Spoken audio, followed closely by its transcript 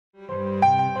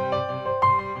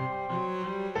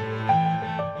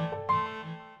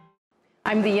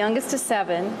I'm the youngest of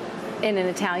 7 in an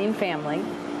Italian family,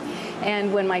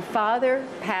 and when my father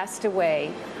passed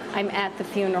away, I'm at the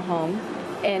funeral home,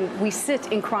 and we sit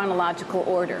in chronological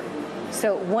order.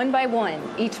 So one by one,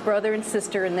 each brother and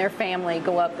sister and their family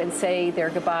go up and say their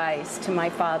goodbyes to my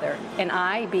father, and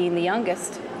I, being the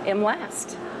youngest, am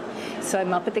last. So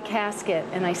I'm up at the casket,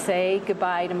 and I say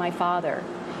goodbye to my father,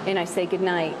 and I say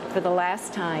goodnight for the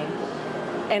last time,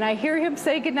 and I hear him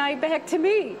say goodnight back to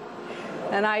me.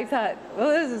 And I thought, well,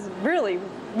 this is really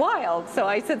wild. So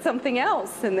I said something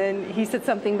else, and then he said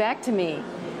something back to me.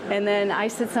 And then I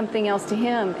said something else to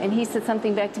him, and he said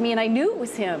something back to me, and I knew it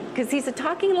was him, because he's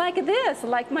talking like this,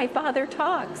 like my father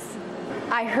talks.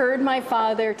 I heard my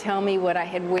father tell me what I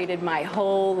had waited my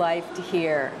whole life to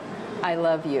hear: I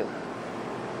love you.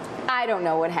 I don't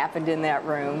know what happened in that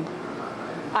room.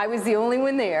 I was the only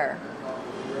one there,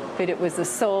 but it was a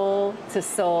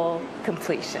soul-to-soul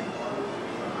completion.